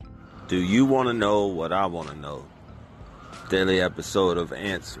Do you want to know what I want to know? Daily episode of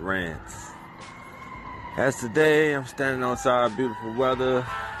Ants Rants. As today, I'm standing outside beautiful weather,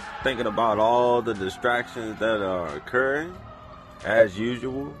 thinking about all the distractions that are occurring, as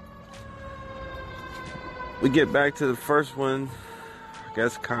usual. We get back to the first one, I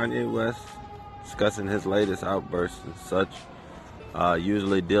guess Kanye West, discussing his latest outbursts and such,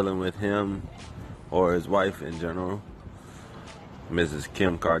 usually dealing with him or his wife in general, Mrs.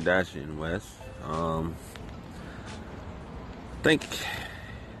 Kim Kardashian West. I think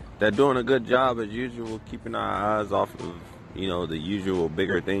they're doing a good job as usual, keeping our eyes off of, the usual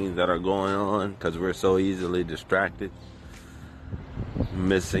bigger things that are going on, because we're so easily distracted.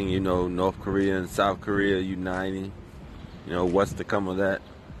 Missing, North Korea and South Korea uniting. What's to come of that?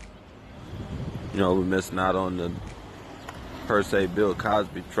 We missing out on the, per se, Bill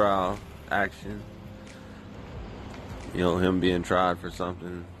Cosby trial action. Him being tried for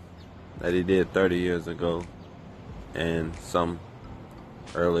something that he did 30 years ago and some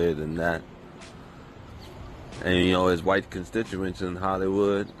earlier than that. And, his white constituents in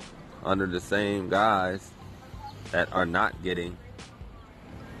Hollywood under the same guys that are not getting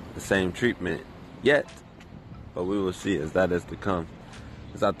the same treatment yet. But we will see as that is to come.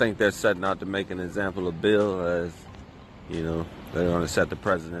 Because I think they're setting out to make an example of Bill, as, they're going to set the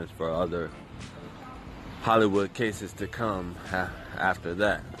precedents for other Hollywood cases to come after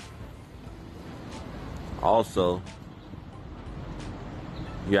that. Also,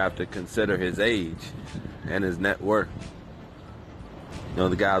 you have to consider his age and his net worth.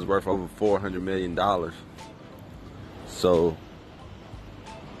 The guy's worth over $400 million. So,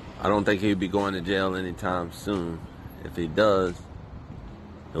 I don't think he'll be going to jail anytime soon. If he does,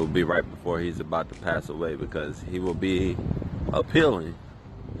 it will be right before he's about to pass away, because he will be appealing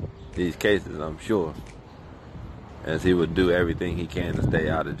these cases, I'm sure, as he would do everything he can to stay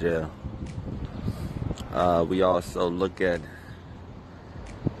out of jail. We also look at,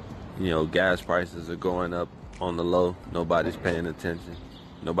 gas prices are going up on the low. Nobody's paying attention.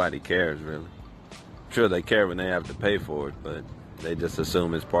 Nobody cares, really. I'm sure they care when they have to pay for it, but they just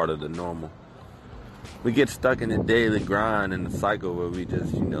assume it's part of the normal. We get stuck in the daily grind and the cycle where we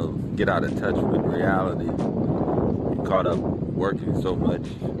just, get out of touch with reality. We're caught up working so much.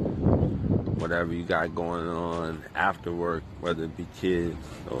 Whatever you got going on after work, whether it be kids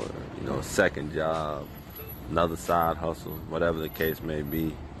or, a second job, another side hustle, whatever the case may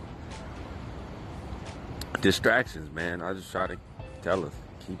be. Distractions, man. I just try to tell us,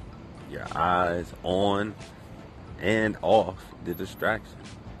 keep your eyes on and off the distractions.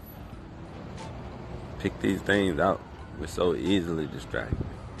 Pick these things out. We're so easily distracted.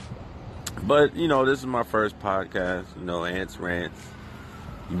 But, this is my first podcast, Ants Rants.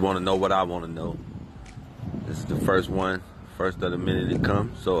 You want to know what I want to know. This is the first one, first of the many to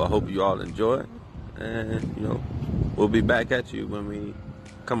come. So I hope you all enjoy it. And, we'll be back at you when we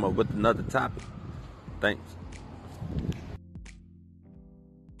come up with another topic. Thanks.